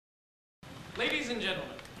Ladies and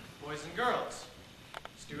gentlemen, boys and girls,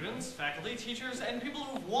 students, faculty, teachers, and people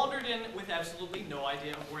who've wandered in with absolutely no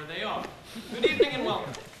idea of where they are. Good evening and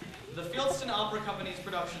welcome to the Fieldston Opera Company's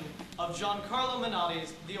production of Giancarlo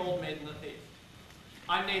Menotti's The Old Maid and the Thief.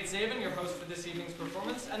 I'm Nate Zabin, your host for this evening's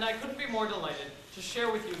performance, and I couldn't be more delighted to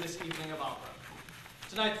share with you this evening of opera.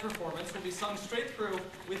 Tonight's performance will be sung straight through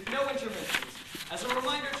with no intermissions. As a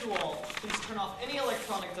reminder to all, please turn off any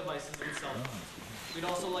electronic devices and cell phones. We'd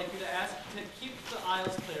also like you to ask to keep the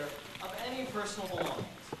aisles clear of any personal belongings.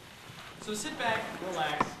 So sit back,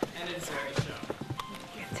 relax, and enjoy the show.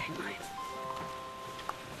 Can't take mine.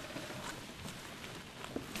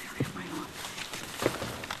 I don't have mine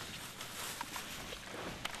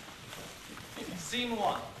on. Scene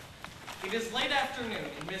 1. It is late afternoon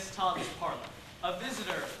in Miss Todd's parlor. A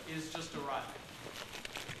visitor is just arriving.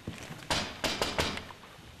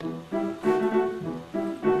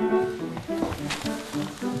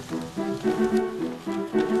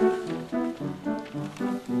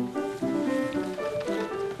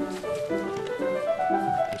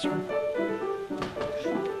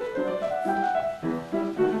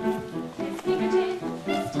 Miss Pinkerton,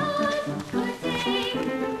 Miss Todd, good day.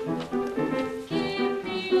 Give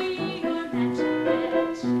me your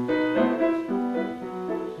mansionette,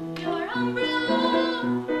 your umbrella.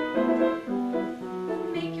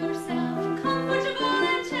 Make yourself comfortable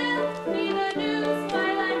and tell me the news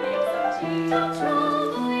while I make some tea. Don't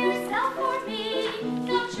trouble yourself for me.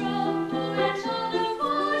 Don't trouble at all. The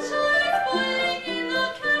water is boiling in the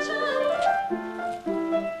kettle.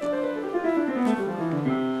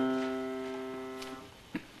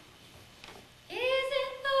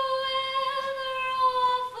 Isn't the weather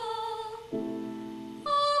awful?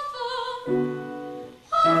 Awful,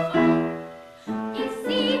 awful. It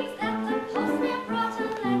seems that the postman brought a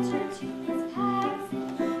letter to Miss Paxton.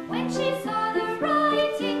 When she saw the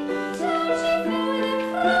writing, down she fell with a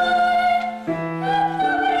cry. And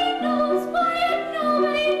nobody knows why, and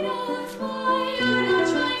nobody knows why. You're not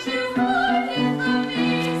trying to hide it from me,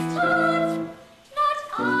 Miss Todd. Not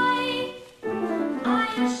I. I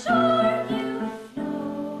assure you,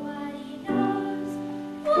 nobody knows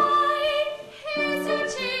why. Here's your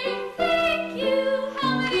tea, thank you.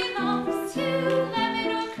 How many lumps? 2, lemon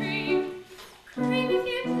or cream? Cream if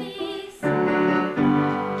you please.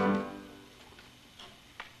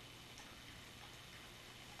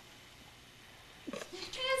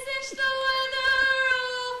 Isn't the weather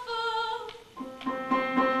awful?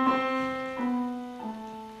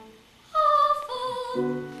 Awful.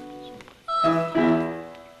 Awful.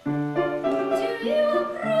 Do you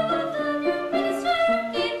approve of the new minister?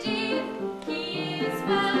 Indeed, he is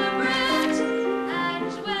well bred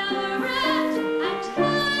and well read and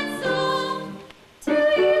handsome. Do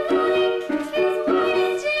you like his wife?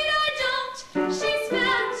 Indeed, I don't. She's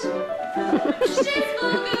fat. She's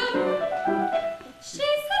vulgar.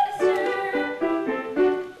 She's sinister.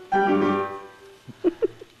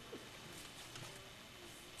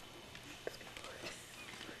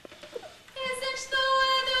 Isn't the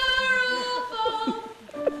weather awful?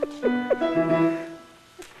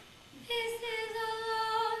 This is a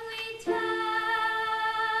lonely town.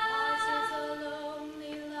 Ours is a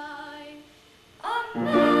lonely life. A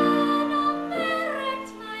man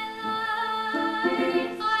wrecked my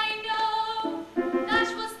life. I know that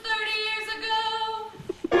was 30 years ago.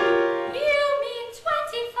 You mean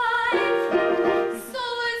 25? So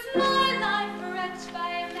was my life wrecked by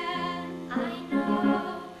a man. I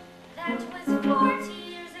know that was 40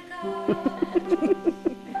 years ago.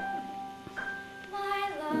 My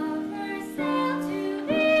lover sailed to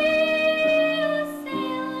be a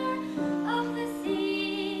sailor of the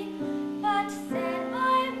sea, but said I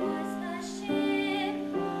was the ship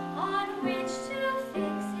on which to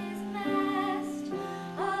fix his mast.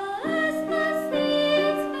 Alas, the sea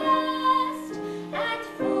is vast and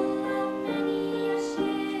full of many a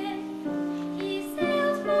ship. He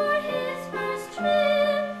sailed for his first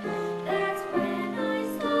trip. That's when I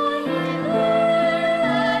saw him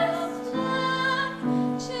there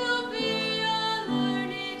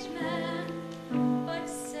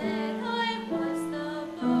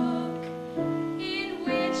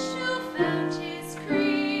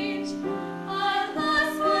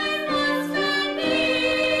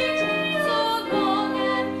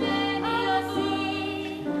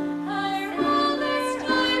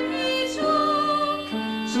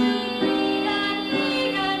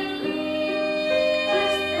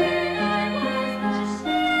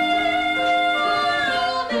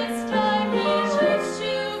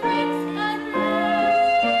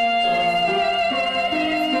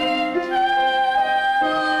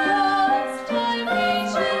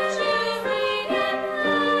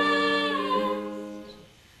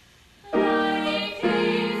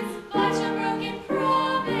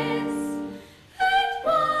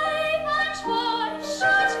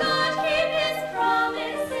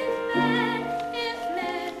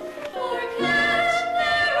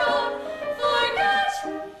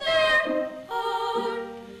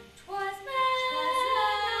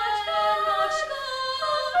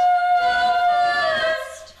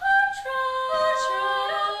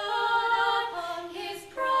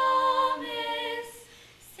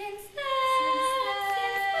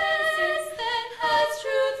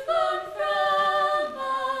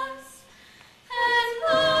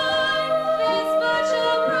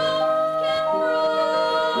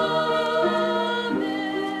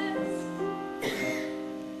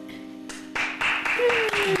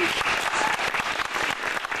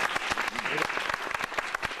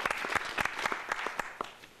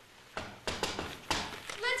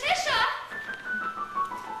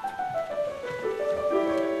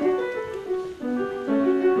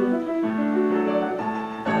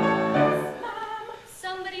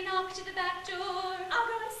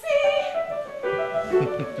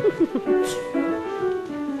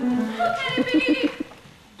Who can it be?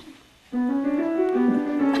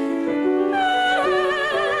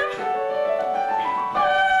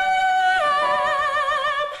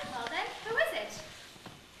 Well then, who is it?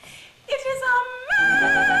 It is a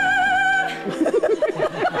man!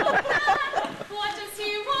 What does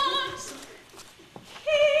he want?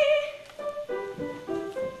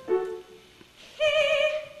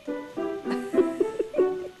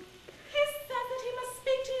 He said that he must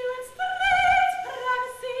speak to you in strict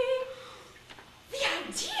privacy. The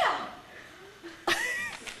idea!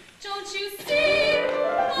 Don't you see?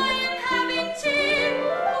 I am having tea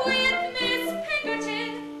with Miss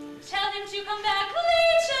Pinkerton. Tell him to come back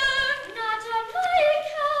later. Not on my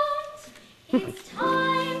account. It's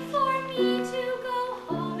time for me to go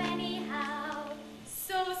home anyhow.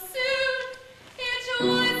 So soon? It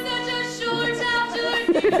was such a short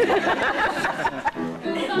afternoon.